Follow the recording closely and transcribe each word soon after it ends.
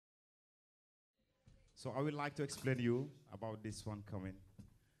So I would like to explain to you about this one coming.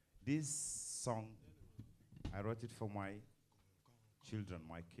 This song, I wrote it for my children,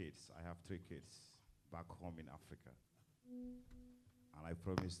 my kids. I have 3 kids back home in Africa. And I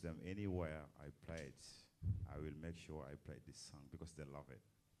promise them anywhere I play it, I will make sure I play this song because they love it.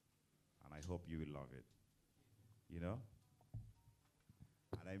 And I hope you will love it. You know?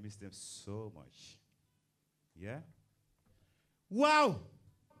 And I miss them so much. Yeah? Wow!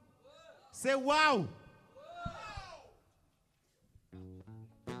 Say wow!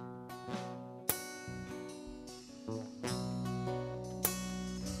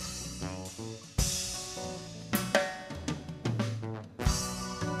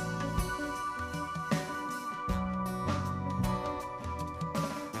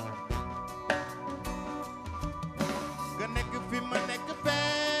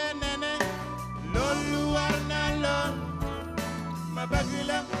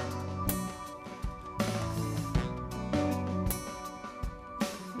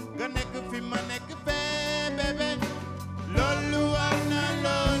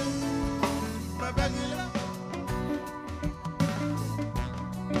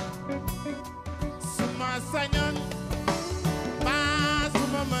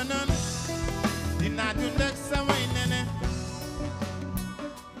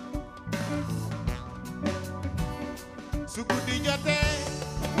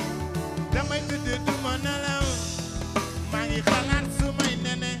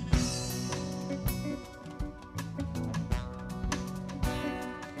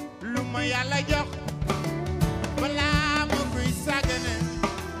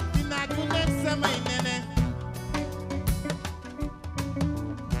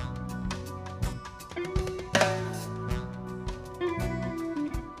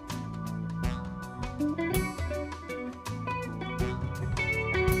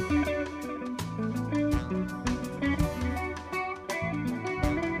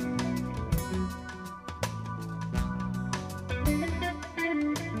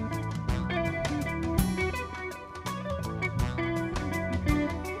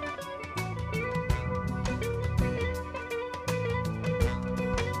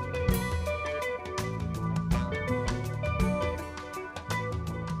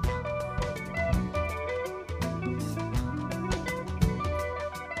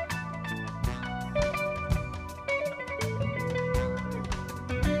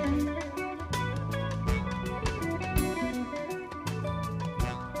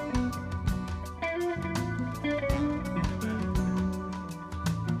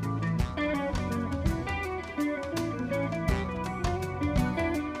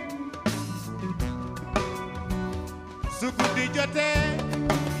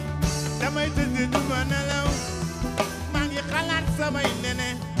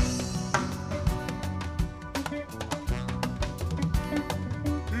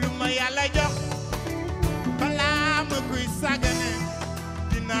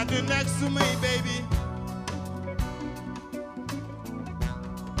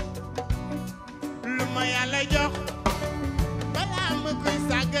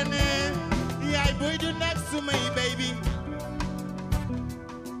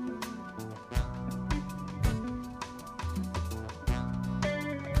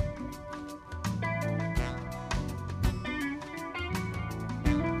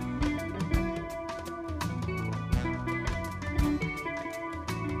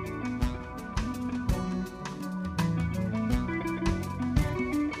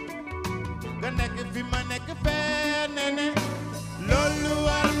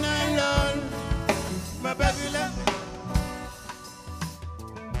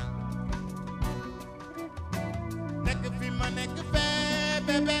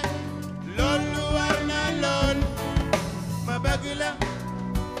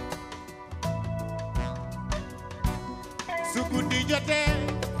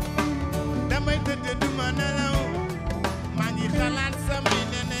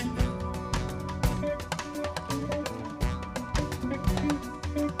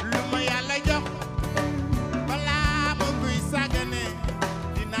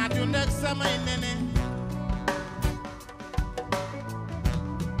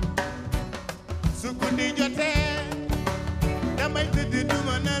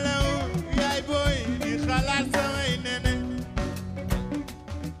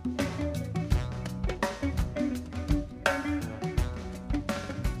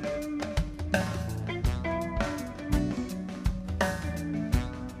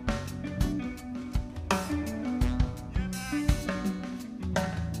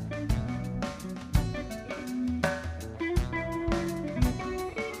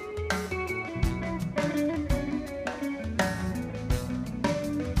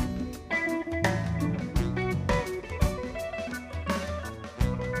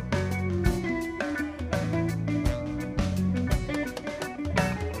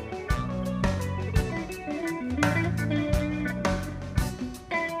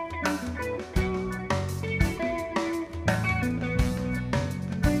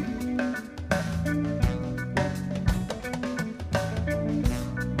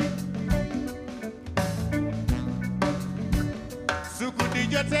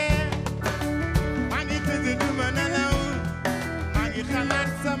 jotee maa ngi tëdd du ma nelaw maa ngi xalaat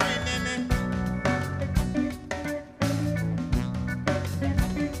samay nene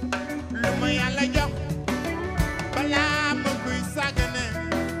lu ma yàlla jox balaa ma koy sàggane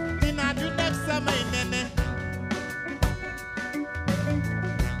dinaa du nekk samay nene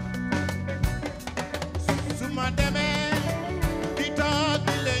su ma demee di toog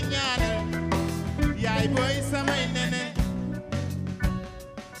di la ñaanal yaay booy samay nene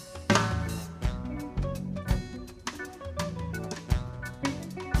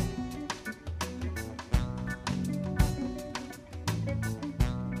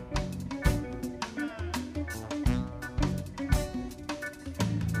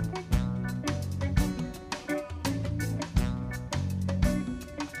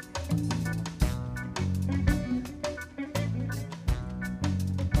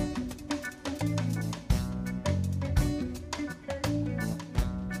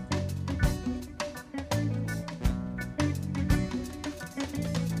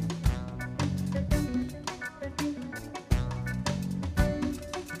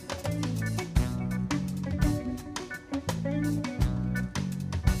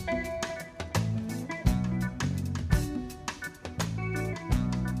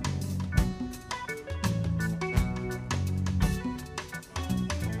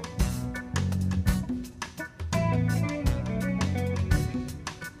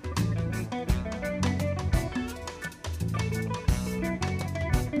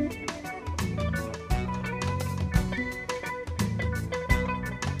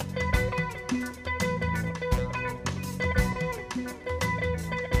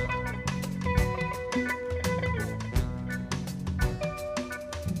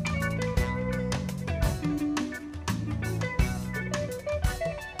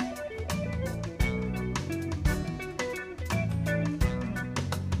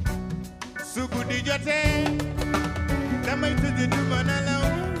su guddi jotee damay tëdd du ma nelaw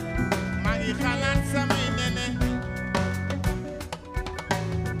maa ngi xalaat samay nene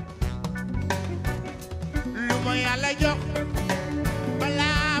lu ma yàlla jox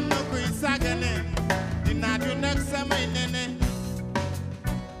balaa ma koy sàggane dinaa du nag samay nene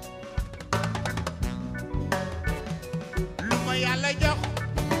lu ma yàlla jox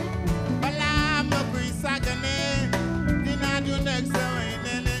balaa ma koy sàggane dinaa du nag samay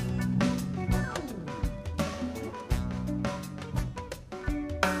nene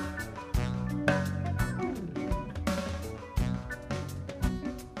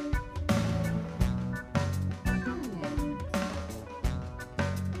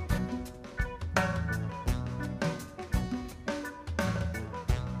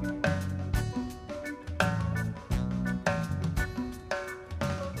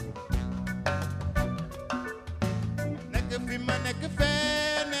fi ma nekk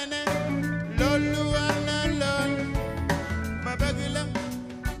fee nene loolu war na lool ma bëgg la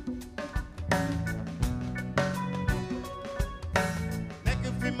nekk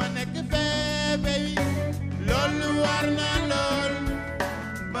fi ma nekk fee baby loolu war na lool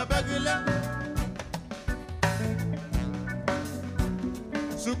ma bëgg la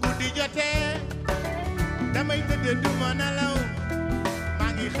su guddi jotee damay tëdd du ma nelaw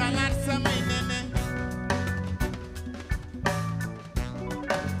maa ngi xalaat samay nene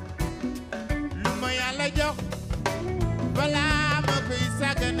jox balaa ma koy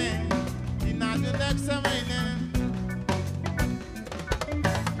sàggane dinaa du nag samay nene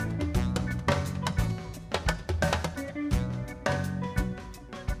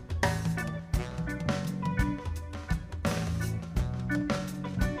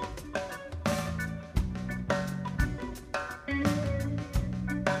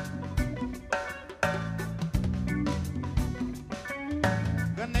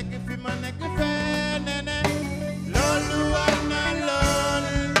nga nekk fi ma nekk fee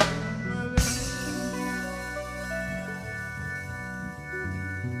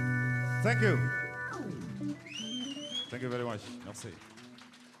Thank you. Thank you very much. Merci.